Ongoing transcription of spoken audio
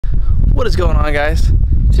What is going on, guys?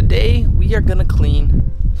 Today we are gonna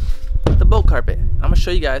clean the boat carpet. I'm gonna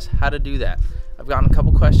show you guys how to do that. I've gotten a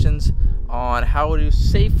couple questions on how to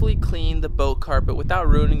safely clean the boat carpet without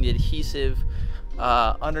ruining the adhesive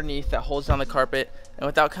underneath that holds down the carpet and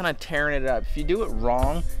without kind of tearing it up. If you do it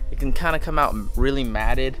wrong, it can kind of come out really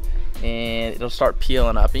matted and it'll start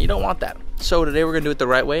peeling up, and you don't want that. So today we're gonna do it the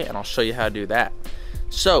right way, and I'll show you how to do that.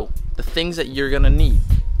 So the things that you're gonna need: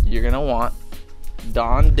 you're gonna want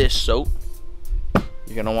Dawn dish soap.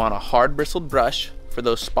 You're gonna want a hard bristled brush for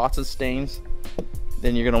those spots and stains.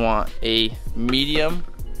 Then you're gonna want a medium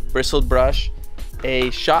bristled brush,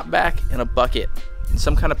 a shop vac, and a bucket, and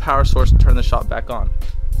some kind of power source to turn the shop vac on.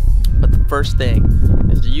 But the first thing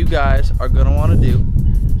is you guys are gonna want to do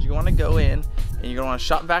is you want to go in and you're gonna want to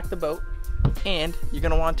shop vac the boat, and you're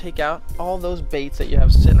gonna want to take out all those baits that you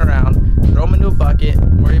have sitting around, throw them into a bucket,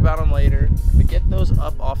 worry about them later, but get those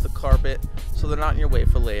up off the carpet so they're not in your way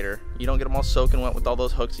for later. You don't get them all soaking wet with all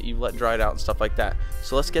those hooks that you've let dried out and stuff like that.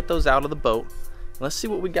 So let's get those out of the boat. Let's see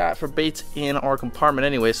what we got for baits in our compartment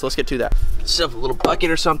anyway, so let's get to that. Stuff a little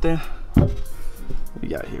bucket or something. What we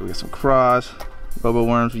got here? We got some craws, robo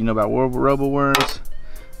worms. You know about robo worms.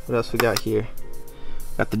 What else we got here?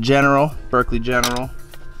 Got the General, Berkeley General.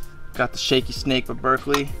 Got the Shaky Snake by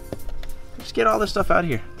Berkeley. Just get all this stuff out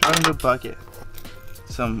here. Throw it into a bucket.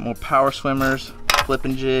 Some more power swimmers,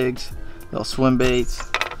 flipping jigs, little swim baits,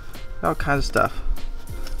 all kinds of stuff.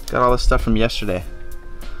 Got all this stuff from yesterday.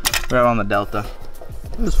 We're out on the Delta.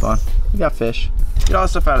 It was fun. We got fish. Get all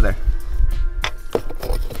this stuff out of there.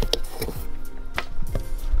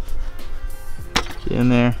 Get in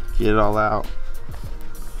there, get it all out.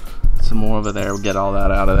 Some more over there, we'll get all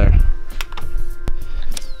that out of there.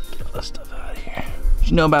 Get all this stuff out of here. What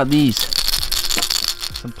you know about these?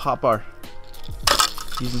 Some pop bar.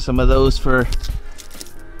 Using some of those for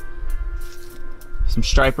some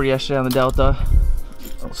striper yesterday on the Delta.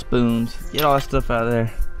 Little spoons. Get all that stuff out of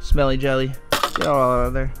there. Smelly jelly. Get it all out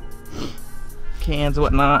of there. Cans and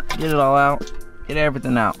whatnot. Get it all out. Get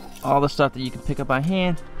everything out. All the stuff that you can pick up by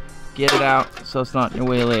hand. Get it out so it's not in your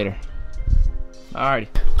way later. Alrighty.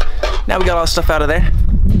 Now we got all the stuff out of there.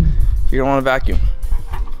 You're gonna want to vacuum.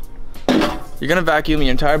 You're gonna vacuum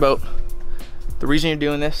your entire boat. The reason you're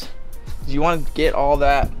doing this is you want to get all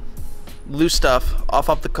that loose stuff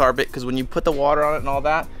off the carpet, because when you put the water on it and all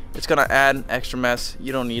that, it's gonna add an extra mess.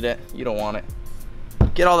 You don't need it. You don't want it.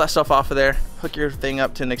 Get all that stuff off of there. Hook your thing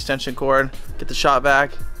up to an extension cord. Get the shop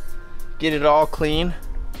vac. Get it all clean.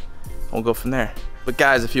 And we'll go from there. But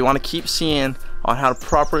guys, if you want to keep seeing on how to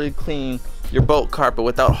properly clean your boat carpet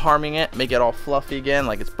without harming it, make it all fluffy again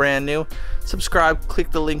like it's brand new, subscribe,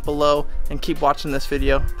 click the link below, and keep watching this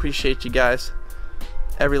video. Appreciate you guys.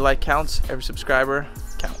 Every like counts, every subscriber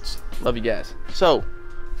counts. Love you guys. So,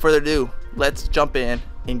 further ado, let's jump in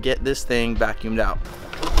and get this thing vacuumed out.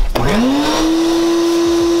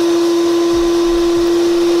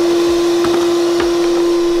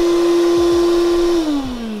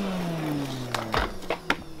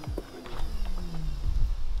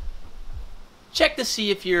 Check to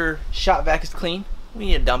see if your shop vac is clean. We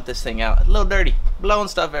need to dump this thing out. It's a little dirty, blowing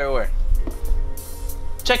stuff everywhere.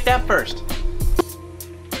 Check that first.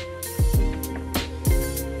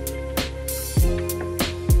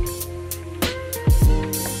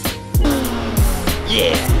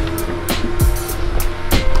 Yeah.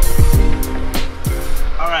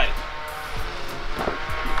 All right.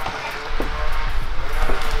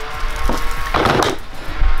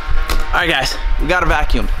 All right, guys, we got it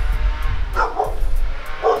vacuumed.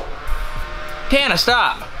 Tana,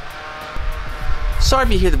 stop! Sorry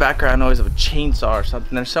if you hear the background noise of a chainsaw or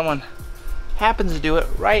something. There's someone happens to do it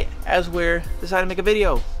right as we're deciding to make a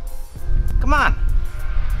video. Come on,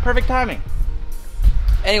 perfect timing.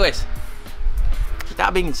 Anyways, with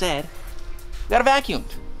that being said, we got it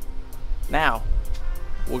vacuumed. Now,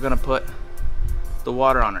 we're gonna put the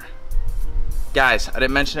water on her. Guys, I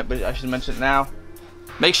didn't mention it, but I should mention it now.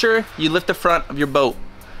 Make sure you lift the front of your boat.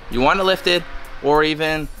 You want it lifted, or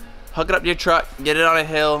even hook it up to your truck, get it on a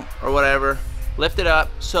hill or whatever. Lift it up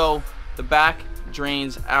so the back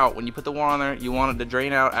drains out. When you put the water on there, you want it to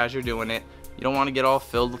drain out as you're doing it. You don't want to get all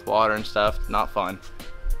filled with water and stuff. Not fun.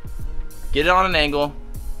 Get it on an angle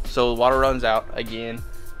so the water runs out. Again,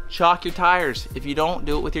 chalk your tires. If you don't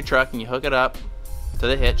do it with your truck and you hook it up to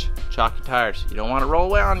the hitch, chalk your tires. You don't want to roll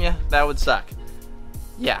away on you. That would suck.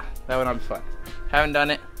 Yeah, that would not be fun. Haven't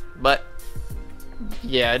done it, but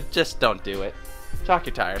yeah, just don't do it. Chalk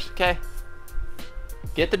your tires, okay?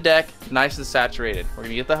 Get the deck nice and saturated. We're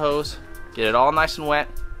gonna get the hose, get it all nice and wet,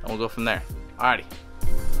 and we'll go from there. Alrighty.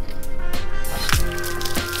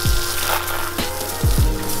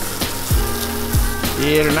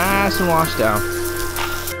 Get her nice and washed down.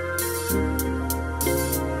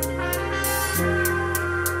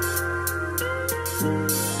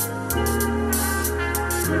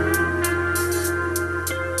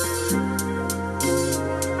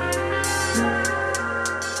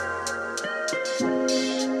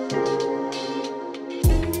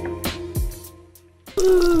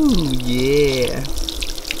 Ooh, yeah.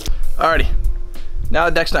 Alrighty, now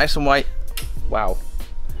the deck's nice and white. Wow.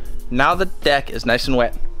 Now the deck is nice and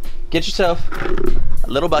wet. Get yourself a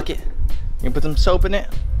little bucket. You can put some soap in it.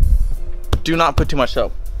 Do not put too much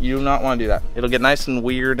soap. You do not want to do that. It'll get nice and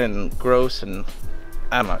weird and gross and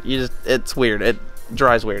I don't know. It's weird. It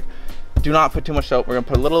dries weird. Do not put too much soap. We're gonna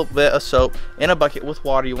put a little bit of soap in a bucket with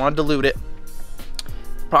water. You want to dilute it.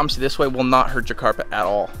 Promise you, this way will not hurt your carpet at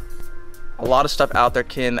all. A lot of stuff out there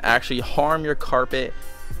can actually harm your carpet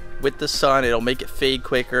with the sun. It'll make it fade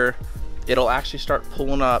quicker. It'll actually start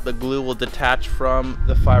pulling up. The glue will detach from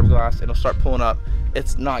the fiberglass. It'll start pulling up.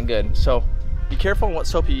 It's not good. So be careful on what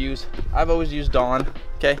soap you use. I've always used Dawn,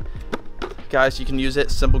 okay? Guys, you can use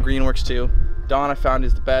it. Simple Green works too. Dawn I found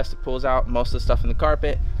is the best. It pulls out most of the stuff in the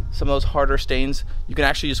carpet. Some of those harder stains, you can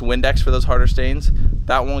actually use Windex for those harder stains.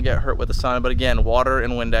 That won't get hurt with the sun, but again, water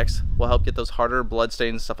and Windex will help get those harder blood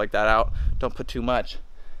stains and stuff like that out. Don't put too much.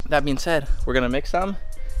 That being said, we're gonna mix them,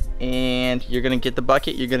 and you're gonna get the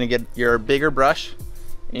bucket, you're gonna get your bigger brush,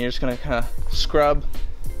 and you're just gonna kind of scrub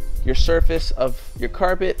your surface of your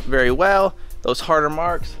carpet very well. Those harder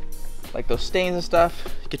marks, like those stains and stuff,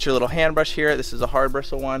 get your little hand brush here. This is a hard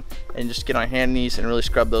bristle one, and just get on your hand and knees and really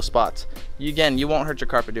scrub those spots. You won't hurt your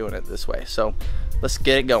carpet doing it this way. So let's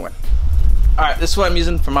get it going. All right, this is what I'm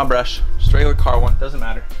using for my brush. Just regular car one, doesn't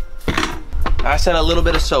matter. I said a little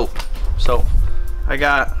bit of soap. So I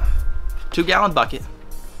got a 2-gallon bucket,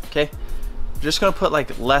 okay? I'm just gonna put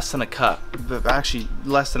like less than a cup, but actually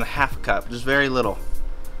less than a half a cup, just very little.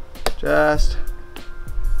 Just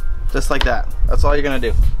like that. That's all you're gonna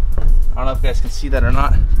do. I don't know if you guys can see that or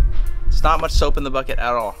not. It's not much soap in the bucket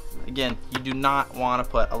at all. Again, you do not want to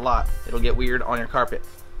put a lot. It'll get weird on your carpet.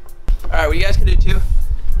 All right, what you guys can do too,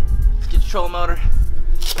 get your trolling motor,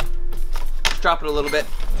 just drop it a little bit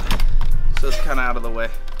so it's kind of out of the way.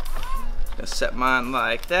 Gonna set mine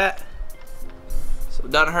like that so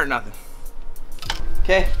it doesn't hurt nothing.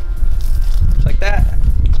 Okay, just like that,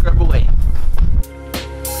 scrub away.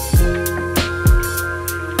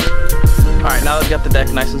 All right, now that we've got the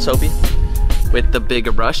deck nice and soapy, with the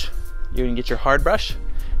bigger brush, you're gonna get your hard brush,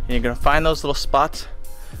 and you're gonna find those little spots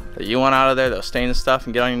that you want out of there, those stains and stuff,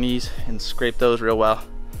 and get on your knees and scrape those real well.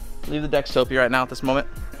 Leave the deck soapy right now at this moment.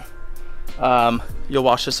 You'll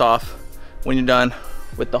wash this off when you're done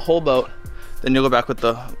with the whole boat. Then you'll go back with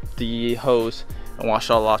the hose and wash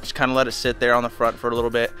it all off. Just kind of let it sit there on the front for a little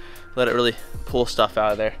bit. Let it really pull stuff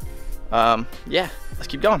out of there. Yeah, let's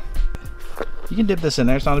keep going. You can dip this in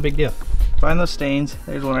there, it's not a big deal. Find those stains.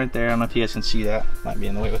 There's one right there. I don't know if you guys can see that. Might be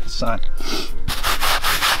in the way with the sun.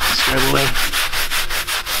 Scrub away.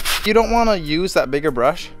 You don't want to use that bigger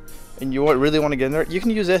brush and you really want to get in there. You can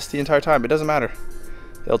use this the entire time. It doesn't matter.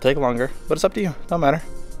 It'll take longer, but it's up to you. Don't matter.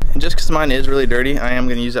 And just because mine is really dirty, I am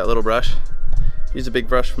going to use that little brush. Use a big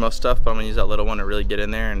brush for most stuff, but I'm going to use that little one to really get in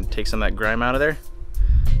there and take some of that grime out of there.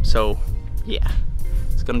 So, yeah.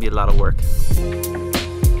 It's going to be a lot of work.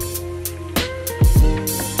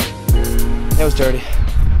 It was dirty.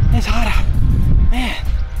 It's hot out. Man,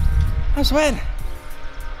 I'm sweating.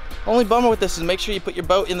 Only bummer with this is make sure you put your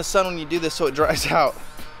boat in the sun when you do this so it dries out.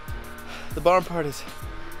 The bummer part is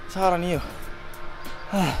it's hot on you.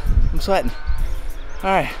 I'm sweating.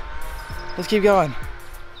 All right, let's keep going.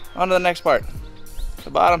 On to the next part.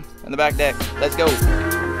 The bottom and the back deck. Let's go.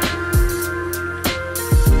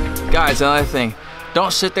 Guys, another thing.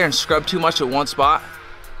 Don't sit there and scrub too much at one spot.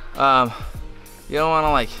 You don't want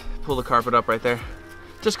to like pull the carpet up right there.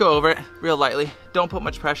 Just go over it real lightly. Don't put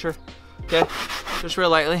much pressure, okay? Just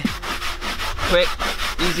real lightly. Quick,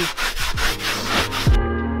 easy.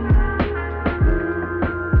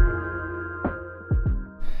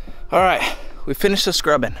 All right, we finished the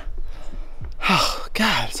scrubbing. Oh,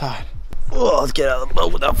 God, it's hot. Oh, let's get out of the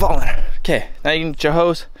boat without falling. Okay, now you can get your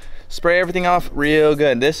hose, spray everything off real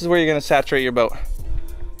good. This is where you're gonna saturate your boat.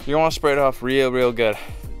 You want to spray it off real good.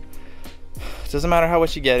 It doesn't matter how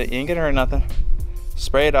much you get it, you ain't gonna hurt nothing.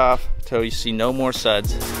 Spray it off till you see no more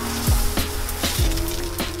suds.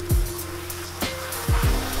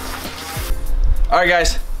 All right,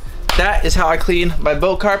 guys, that is how I clean my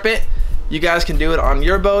boat carpet. You guys can do it on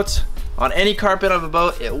your boats, on any carpet of a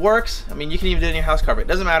boat. It works. I mean, you can even do it in your house carpet. It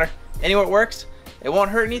doesn't matter. Anywhere it works. It won't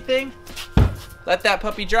hurt anything. Let that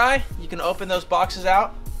puppy dry. You can open those boxes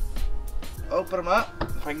out. Open them up.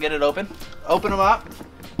 If I can get it open. open them up.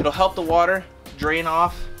 It'll help the water drain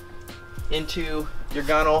off into your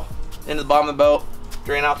gunnel, into the bottom of the boat,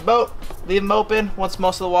 drain out the boat, leave them open. Once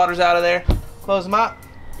most of the water's out of there, close them up,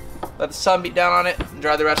 let the sun beat down on it, and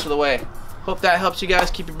dry the rest of the way. Hope that helps you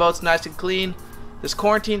guys keep your boats nice and clean. This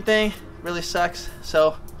quarantine thing really sucks,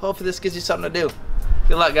 so hopefully this gives you something to do.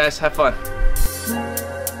 Good luck, guys. Have fun.